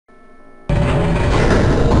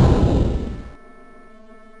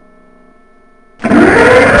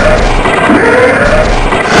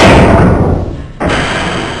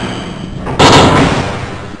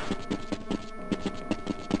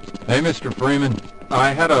Mr. Freeman.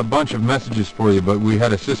 I had a bunch of messages for you, but we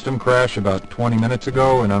had a system crash about 20 minutes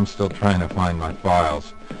ago, and I'm still trying to find my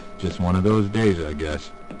files. Just one of those days, I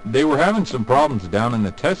guess. They were having some problems down in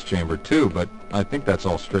the test chamber, too, but I think that's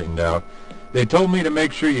all straightened out. They told me to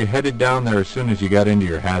make sure you headed down there as soon as you got into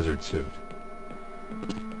your hazard suit.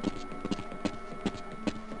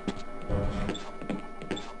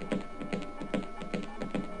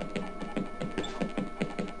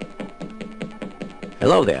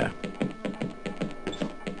 Hello there.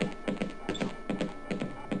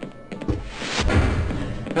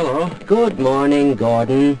 Hello. Good morning,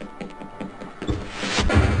 Gordon.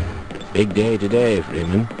 Big day today,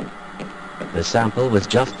 Freeman. The sample was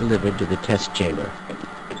just delivered to the test chamber.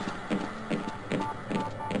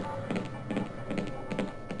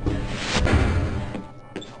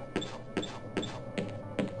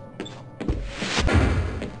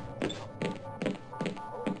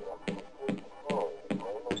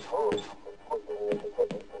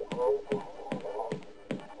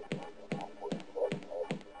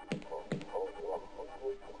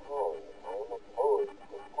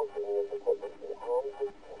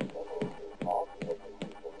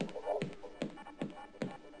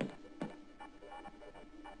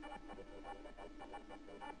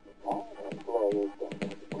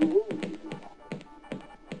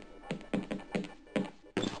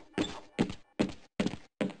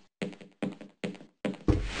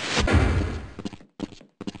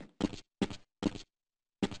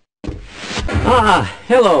 Ah,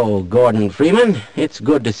 hello, Gordon Freeman. It's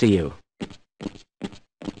good to see you.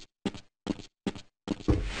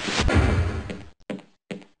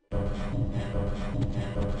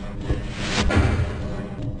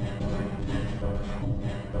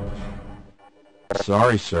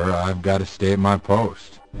 Sorry, sir. I've got to stay at my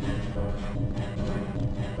post.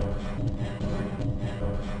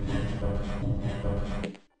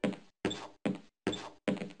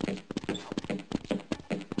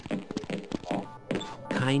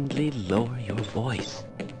 Kindly lower your voice.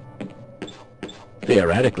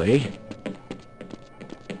 Theoretically.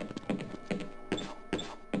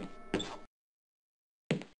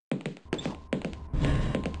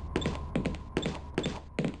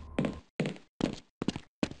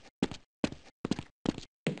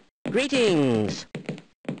 Greetings!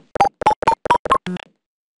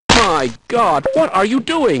 My God, what are you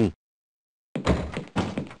doing?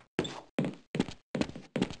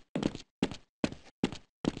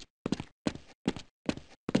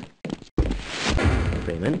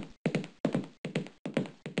 Freeman?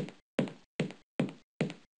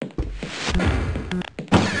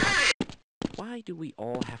 Why do we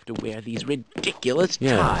all have to wear these ridiculous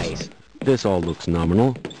ties? This all looks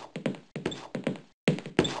nominal.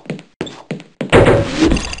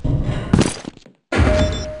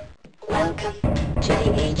 Welcome to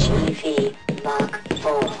the HEV Mark IV.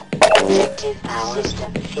 Effective power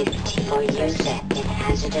system 50 for use in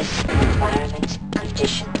hazardous environment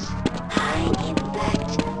conditions. High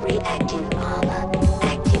impact reactive armor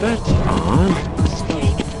activated. That's odd.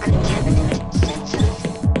 Atmospheric contaminant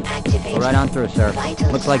sensors activated. Go right on through, sir.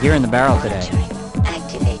 Looks like you're in the barrel today.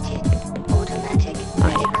 Activated. Automatic.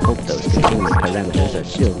 I hope those containment parameters are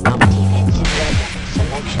still nominal. Defensive weapon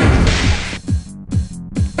selection.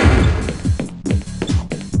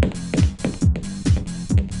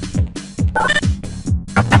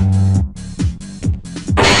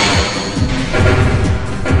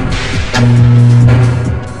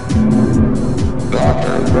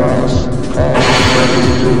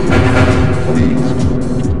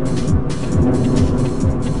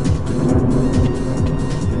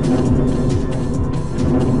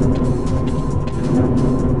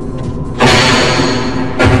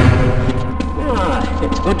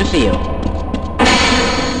 Good to see you.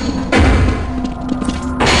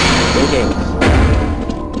 Greetings.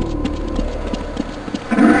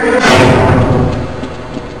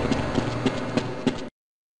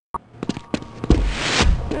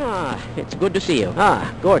 It's good to see you.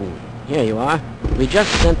 Gordon, here you are. We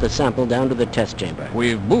just sent the sample down to the test chamber.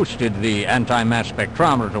 We've boosted the anti-mass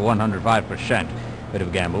spectrometer to 105%. Bit of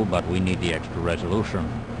a gamble, but we need the extra resolution.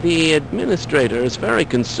 The administrator is very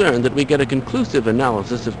concerned that we get a conclusive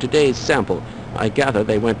analysis of today's sample. I gather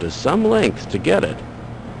they went to some lengths to get it.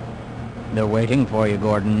 They're waiting for you,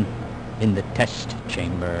 Gordon, in the test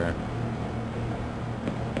chamber.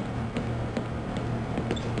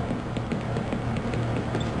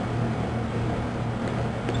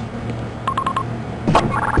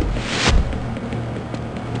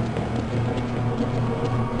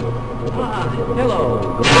 Hello.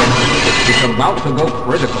 It's about to go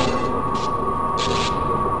critical.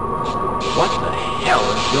 What the hell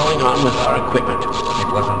is going on with our equipment? It's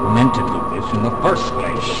wasn't meant to do this in the first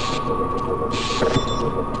place.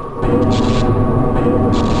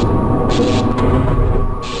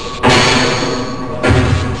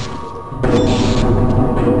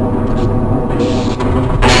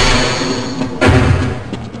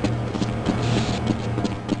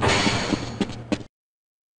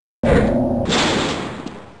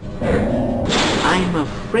 I'm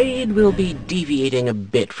afraid we'll be deviating a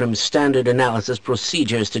bit from standard analysis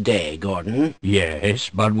procedures today, Gordon. Yes,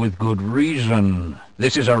 but with good reason.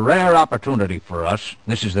 This is a rare opportunity for us.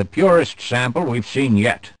 This is the purest sample we've seen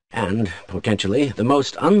yet. And, potentially, the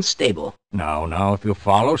most unstable. Now, if you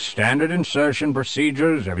follow standard insertion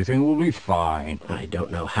procedures, everything will be fine. I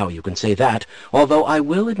don't know how you can say that, although I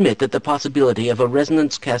will admit that the possibility of a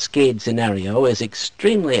resonance cascade scenario is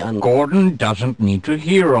extremely Gordon doesn't need to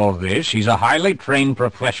hear all this. He's a highly trained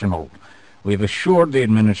professional. We've assured the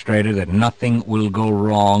administrator that nothing will go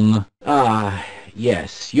wrong. Ah,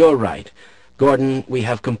 yes, you're right. Gordon, we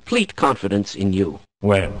have complete confidence in you.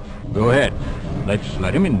 Well, go ahead. Let's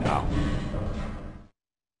let him in now.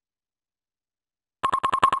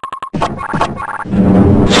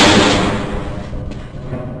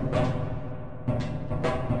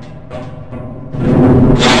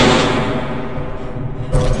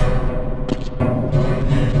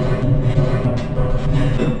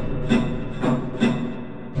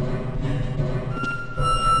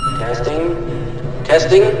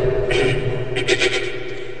 Testing.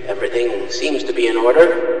 Everything seems to be in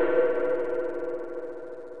order.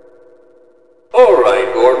 All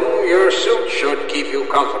right, Gordon. Your suit should keep you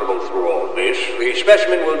comfortable through all this. The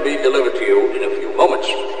specimen will be delivered to you in a few moments.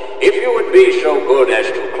 If you would be so good as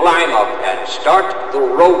to climb up and start the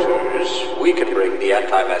rotors, we can bring the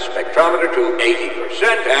anti-mass spectrometer to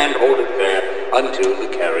 80% and hold it there until the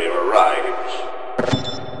carrier arrives.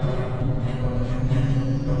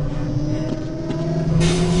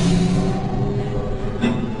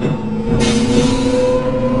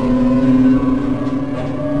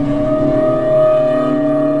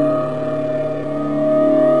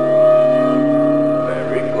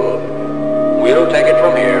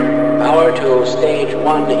 To stage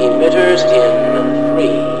 1 emitters in 3,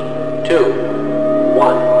 2,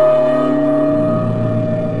 1.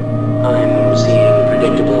 I'm seeing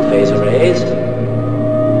predictable phase arrays.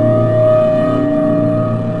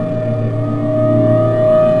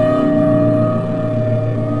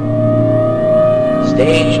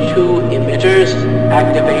 Stage 2 emitters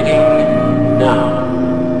activating now.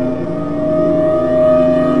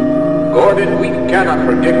 Gordon, we cannot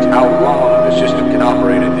predict how long the system can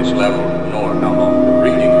operate at this level, nor how long the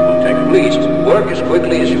reading will take. Please, work as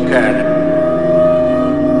quickly as you can.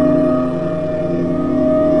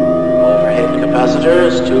 Overhead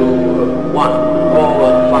capacitors to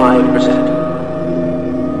 105%.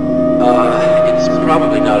 It's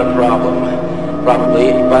probably not a problem.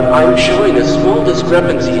 Probably, but I'm showing a small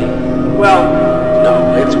discrepancy in... Well,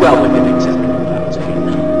 no, it's well within acceptable bounds.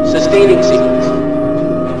 Sustaining sequence.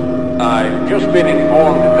 I've just been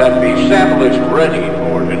informed that the sample is ready,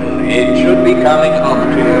 Gordon. It should be coming up